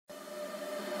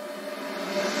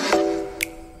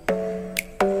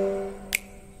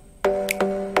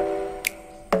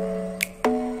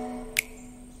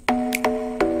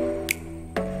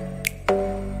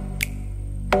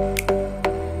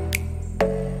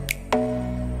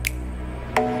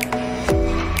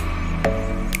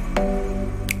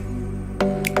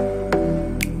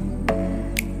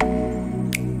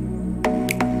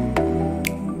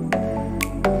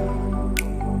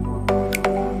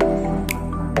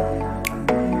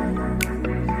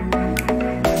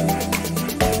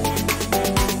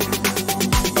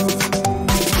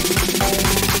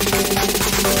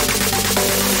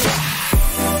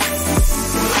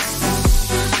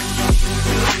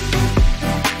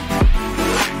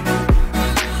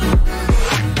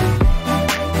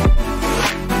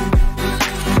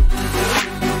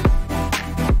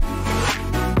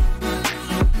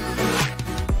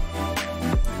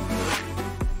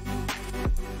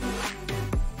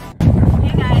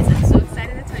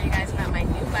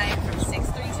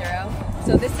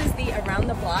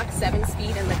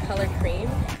7-speed in the color cream.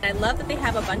 I love that they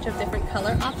have a bunch of different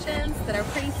color options that are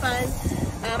pretty fun.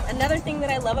 Another thing that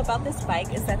I love about this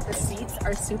bike is that the seats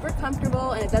are super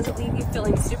comfortable and it doesn't leave you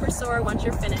feeling super sore once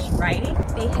you're finished riding.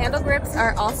 The handle grips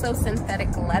are also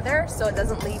synthetic leather, so it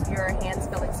doesn't leave your hands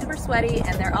feeling super sweaty,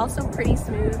 and they're also pretty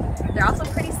smooth. They're also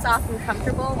pretty soft and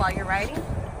comfortable while you're riding.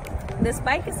 This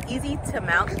bike is easy to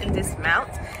mount and dismount,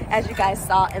 as you guys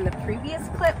saw in the previous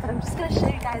clip, but I'm just going to show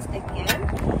you guys again.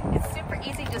 It's super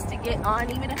easy just to get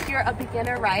on, even if you're a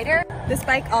beginner rider. This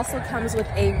bike also comes with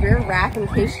a rear rack in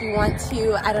case you want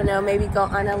to, I don't know, maybe go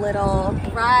on a little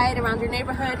ride around your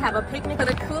neighborhood, have a picnic. Put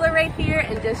a cooler right here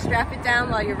and just strap it down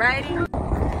while you're riding.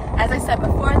 As I said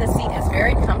before, the seat is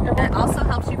very comfortable. It also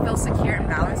helps you feel secure and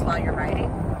balanced while you're riding.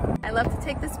 I love to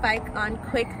take this bike on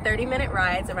quick 30-minute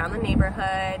rides around the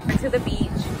neighborhood or to the beach.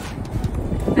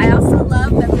 I also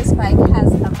love that this bike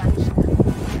has a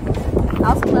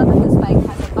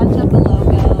bunch of the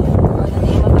logo or the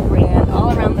name of the brand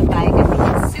all around the bike. I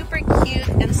think it's super cute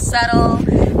and subtle,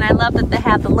 and I love that they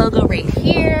have the logo right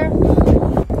here,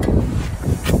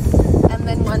 and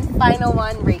then one final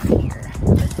one right here.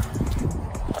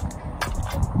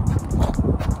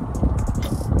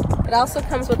 It also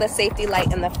comes with a safety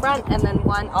light in the front, and then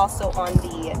one also on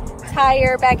the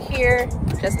tire back here,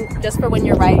 just for when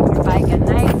you're riding your bike at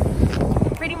night.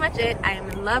 Pretty much it. I am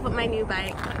in love with my new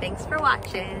bike. Thanks for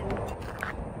watching.